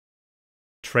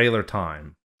trailer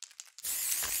time.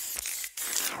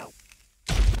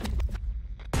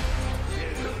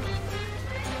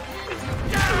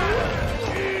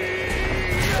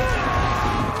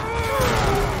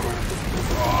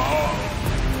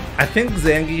 I think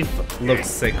Zangief looks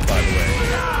sick, by the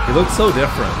way. He looks so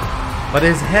different. But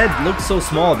his head looks so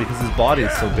small because his body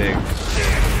is so big.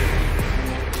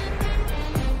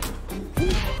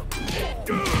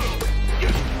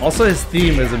 Also, his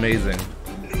theme is amazing.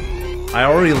 I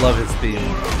already love his theme.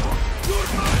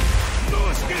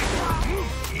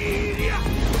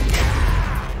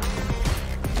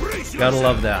 Gotta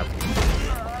love that.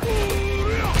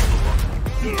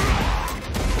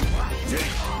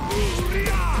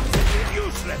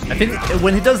 I think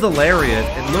when he does the lariat,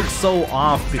 it looks so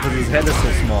off because his head is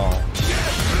so small.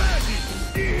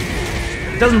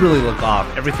 It doesn't really look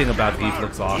off. Everything about Geef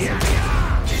looks awesome.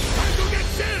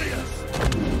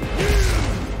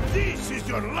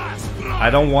 I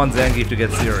don't want Zangief to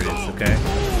get serious, okay?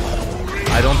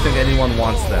 I don't think anyone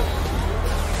wants that.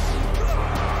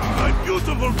 My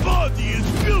beautiful body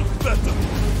is built better.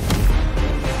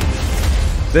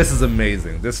 This is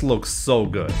amazing. This looks so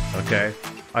good, okay?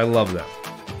 I love that.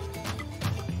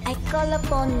 I call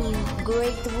upon you,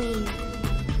 great wind.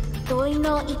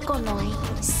 Toino Ikonoi,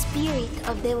 spirit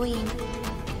of the wind.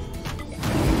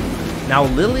 Now,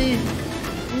 Lily...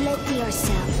 Let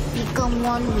yourself become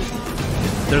one with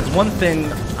it. There's one thing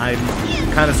I'm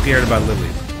kind of scared about Lily.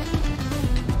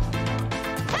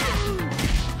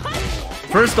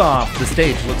 First off, the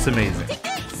stage looks amazing.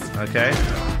 Okay?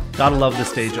 Gotta love the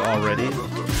stage already.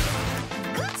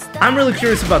 I'm really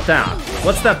curious about that.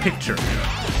 What's that picture?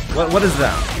 What is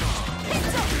that?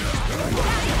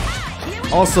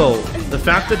 Also, the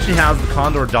fact that she has the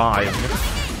Condor dive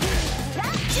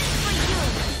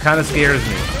kind of scares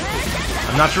me.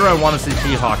 I'm not sure I want to see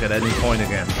T-Hawk at any point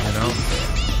again, you know?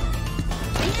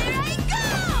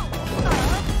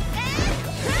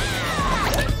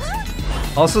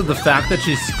 Also, the fact that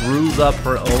she screws up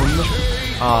her own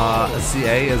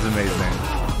CA is amazing.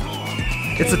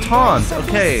 It's a taunt,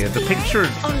 okay, the picture...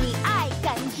 Only I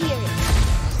can hear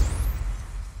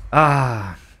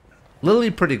it.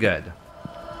 Lily pretty good.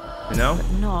 You know?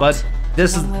 But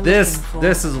this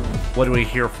is what we're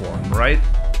here for, right?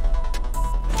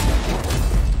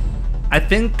 I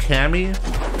think Cammy,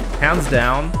 hands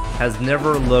down, has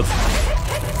never looked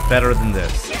better than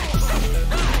this.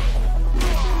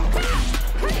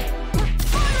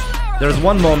 There's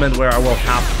one moment where I will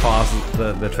have to pause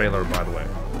the trailer, by the way.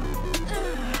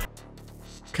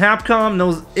 Capcom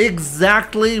knows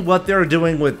exactly what they're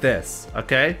doing with this,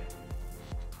 okay?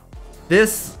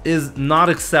 This is not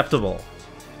acceptable.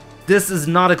 This is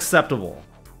not acceptable.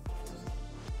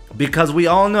 Because we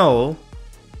all know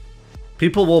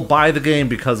people will buy the game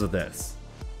because of this.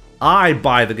 I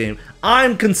buy the game.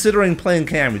 I'm considering playing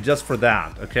Cammy just for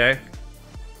that, okay?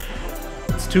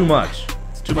 It's too much.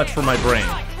 It's too much for my brain.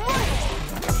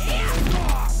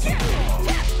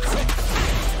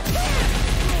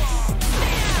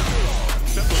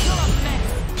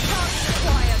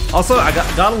 Also, I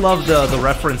gotta love the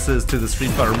references to the Street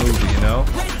Fighter movie, you know?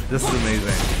 This is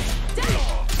amazing.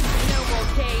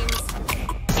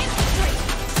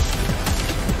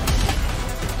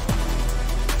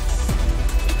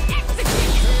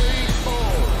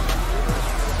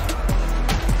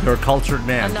 You're a cultured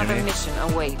man, Another Jimmy. mission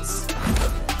awaits.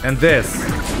 And this.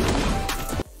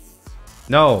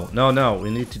 No, no, no.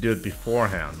 We need to do it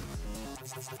beforehand.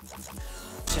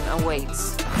 Mission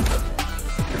awaits.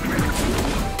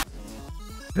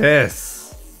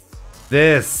 This.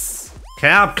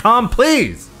 Capcom,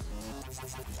 please!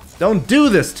 Don't do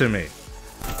this to me.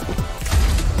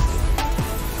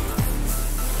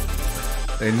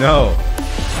 They know.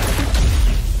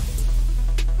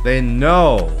 They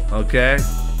know, okay?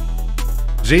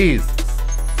 Jeez.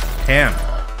 Cammy.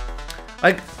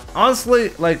 Like, honestly,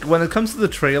 like, when it comes to the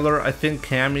trailer, I think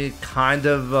Cammy kind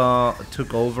of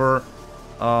took over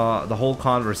the whole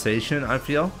conversation, I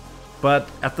feel. But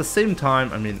at the same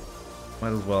time, I mean,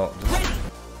 might as well just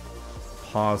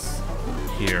pause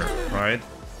here, right?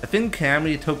 I think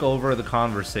Cammy took over the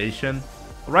conversation,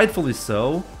 rightfully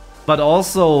so. But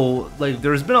also, like,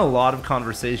 there's been a lot of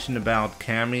conversation about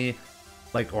Cammy,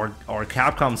 like, or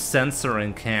Capcom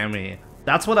censoring Cammy.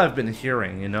 That's what I've been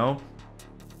hearing, you know?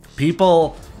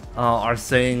 People are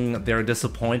saying they're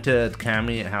disappointed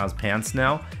Cammy has pants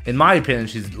now. In my opinion,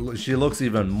 she looks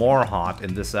even more hot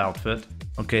in this outfit.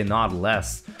 Okay, not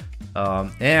less.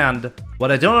 And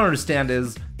what I don't understand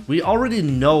is, we already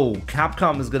know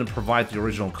Capcom is going to provide the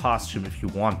original costume if you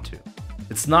want to.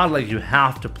 It's not like you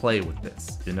have to play with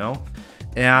this, you know?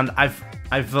 And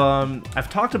I've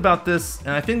talked about this, and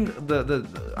I think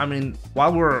I mean,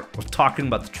 while we're talking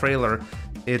about the trailer,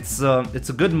 it's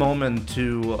a good moment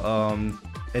to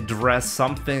address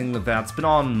something that's been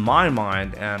on my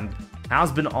mind and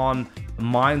has been on the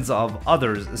minds of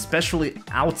others, especially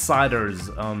outsiders,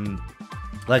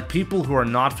 like people who are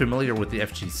not familiar with the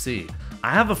FGC.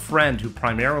 I have a friend who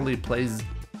primarily plays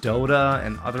Dota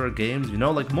and other games, you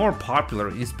know, like more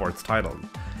popular esports titles.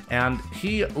 And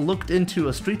he looked into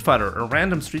a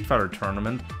random Street Fighter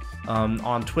tournament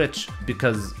on Twitch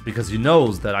because he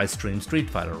knows that I stream Street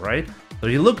Fighter, right? So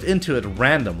he looked into it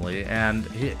randomly, and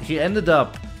he ended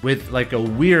up with like a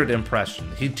weird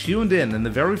impression. He tuned in, and the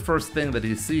very first thing that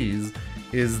he sees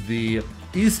is the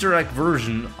Easter egg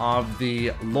version of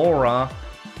the Laura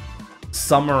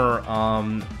summer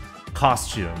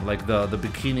costume, like the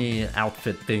bikini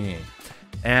outfit thingy.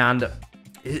 And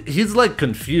he's like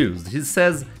confused. He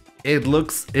says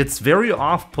it's very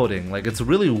off-putting, like it's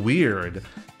really weird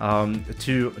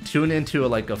to tune into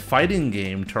like a fighting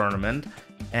game tournament,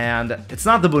 and it's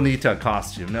not the Bonita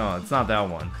costume, no, it's not that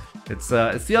one. It's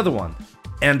the other one.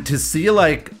 And to see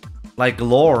like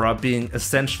Laura being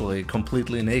essentially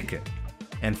completely naked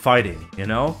and fighting, you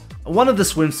know? One of the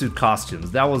swimsuit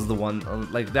costumes, that was the one,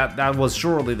 like that was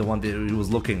surely the one that he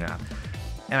was looking at.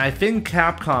 And I think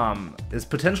Capcom is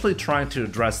potentially trying to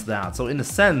address that. So in a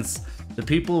sense, the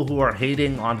people who are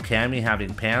hating on Cammy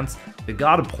having pants, they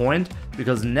got a point,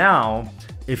 because now,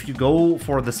 if you go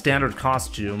for the standard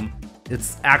costume,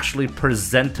 it's actually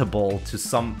presentable to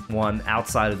someone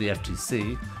outside of the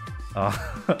FGC.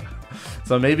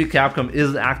 So maybe Capcom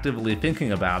is actively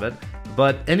thinking about it.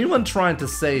 But anyone trying to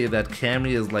say that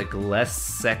Cammy is like less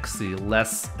sexy,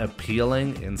 less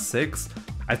appealing in 6,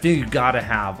 I think you gotta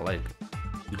have like,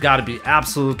 you gotta be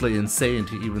absolutely insane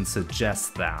to even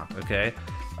suggest that, okay?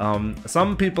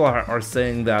 Some people are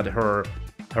saying that her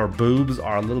boobs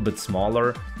are a little bit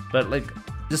smaller, but like,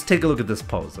 just take a look at this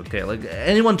pose, okay? Like,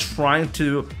 anyone trying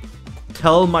to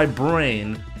tell my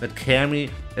brain that Cammy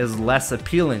is less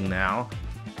appealing now,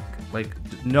 like,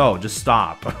 no, just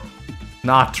stop.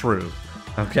 Not true,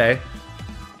 okay?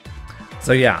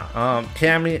 So yeah,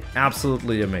 Cammy,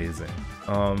 absolutely amazing.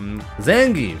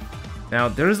 Zangief. Now,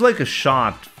 there's like a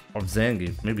shot of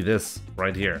Zangief, maybe this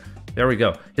right here. There we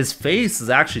go. His face is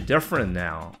actually different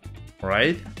now,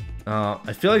 right?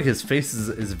 I feel like his face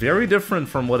is very different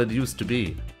from what it used to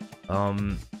be.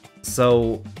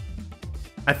 So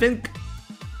I think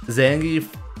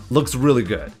Zangief looks really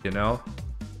good, you know?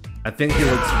 I think he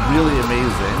looks really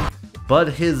amazing,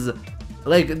 but his,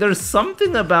 like, there's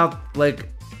something about, like,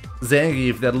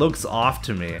 Zangief that looks off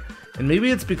to me. And maybe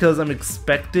it's because I'm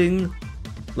expecting,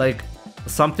 like,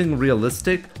 something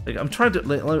realistic. Like, I'm trying to,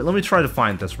 like, let me try to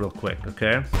find this real quick,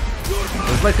 okay?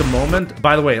 There's like a moment,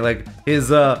 by the way, like, his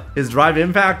drive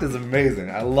impact is amazing.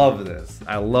 I love this.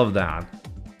 I love that.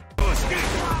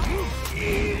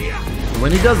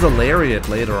 When he does the lariat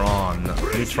later on,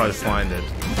 let me try to find it.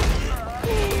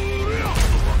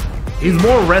 He's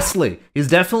more wrestly. He's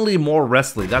definitely more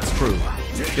wrestly. That's true.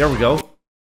 There we go.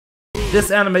 This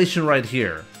animation right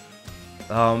here.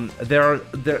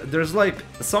 There's like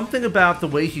something about the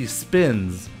way he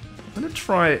spins. I'm gonna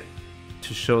try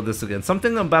to show this again.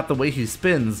 Something about the way he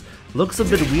spins looks a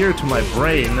bit weird to my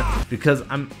brain because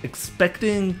I'm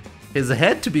expecting his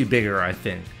head to be bigger, I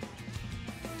think.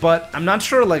 But I'm not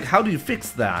sure, like, how do you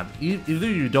fix that? Either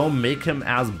you don't make him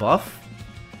as buff,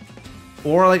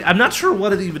 or, like, I'm not sure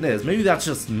what it even is. Maybe that's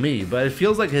just me, but it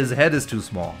feels like his head is too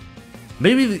small.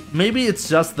 Maybe it's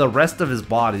just the rest of his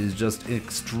body is just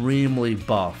extremely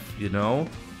buff, you know?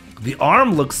 The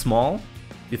arm looks small.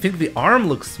 You think the arm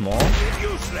looks small?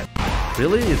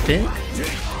 Really? You think?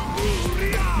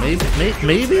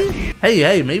 Maybe?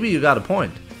 Hey, maybe you got a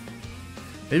point.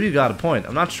 Maybe you got a point.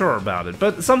 I'm not sure about it,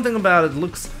 but something about it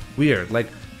looks weird. Like,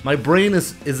 my brain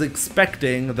is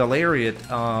expecting the lariat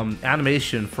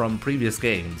animation from previous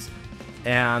games,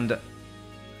 and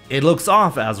it looks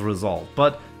off as a result.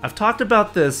 But I've talked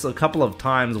about this a couple of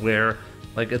times where,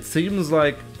 like, it seems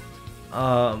like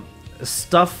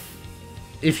stuff,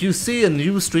 if you see a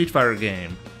new Street Fighter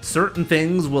game, certain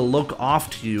things will look off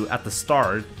to you at the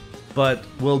start, but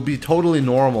will be totally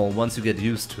normal once you get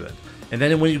used to it. And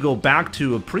then when you go back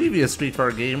to a previous Street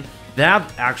Fighter game,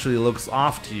 that actually looks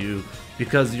off to you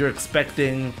because you're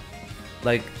expecting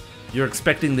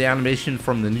the animation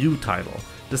from the new title.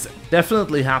 This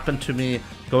definitely happened to me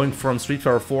going from Street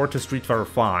Fighter 4 to Street Fighter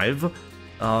 5.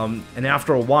 And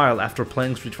after a while, after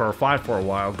playing Street Fighter 5 for a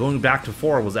while, going back to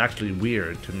 4 was actually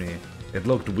weird to me. It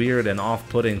looked weird and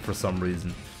off-putting for some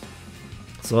reason.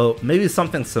 So maybe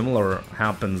something similar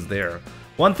happens there.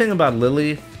 One thing about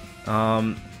Lily,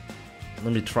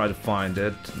 Let me try to find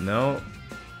it. No.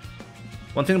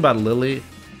 One thing about Lily,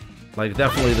 like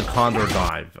definitely the Condor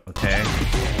dive, okay?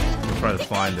 I'll try to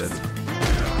find it.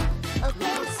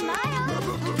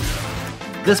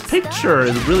 This picture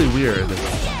is really weird.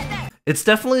 It's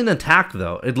definitely an attack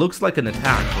though. It looks like an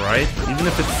attack, right? Even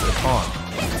if it's a taunt.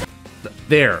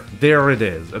 There it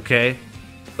is, okay?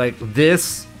 Like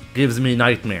this gives me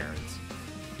nightmares.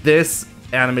 This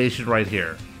animation right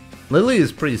here. Lily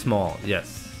is pretty small,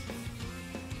 yes.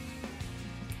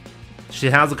 She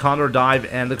has a Condor dive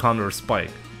and a Condor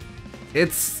spike.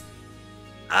 It's...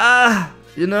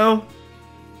 you know?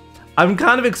 I'm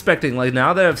kind of expecting, like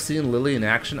now that I've seen Lily in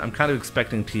action, I'm kind of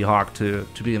expecting T-Hawk to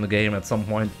be in the game at some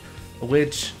point.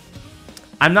 Which...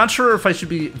 I'm not sure if I should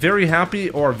be very happy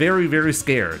or very, very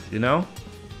scared, you know?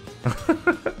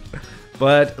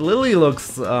 But Lily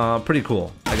looks pretty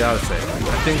cool, I gotta say.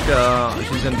 I think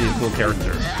she's gonna be a cool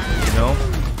character, you know?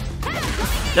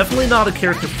 Definitely not a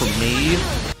character for me.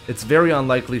 It's very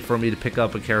unlikely for me to pick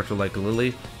up a character like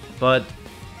Lily, but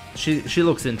she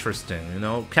looks interesting, you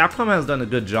know? Capcom has done a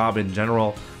good job in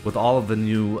general with all of the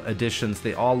new additions.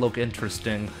 They all look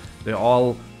interesting. They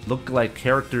all look like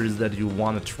characters that you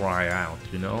want to try out,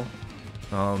 you know?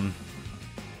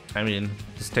 I mean,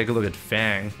 just take a look at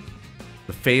Fang.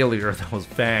 The failure that was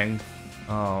Fang.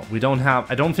 I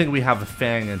don't think we have a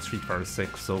Fang in Street Fighter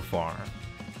 6 so far.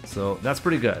 So that's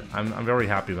pretty good. I'm very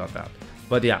happy about that.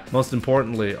 But yeah, most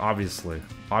importantly, obviously,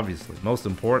 most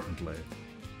importantly,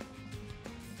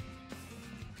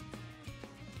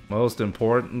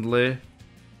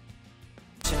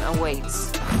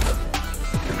 awaits.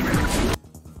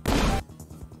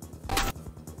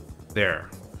 There.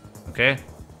 Okay?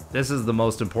 This is the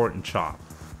most important shot.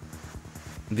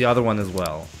 The other one as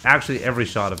well. Actually, every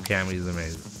shot of Cammy is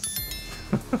amazing.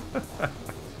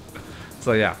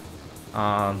 So yeah,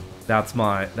 that's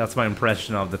my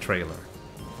impression of the trailer.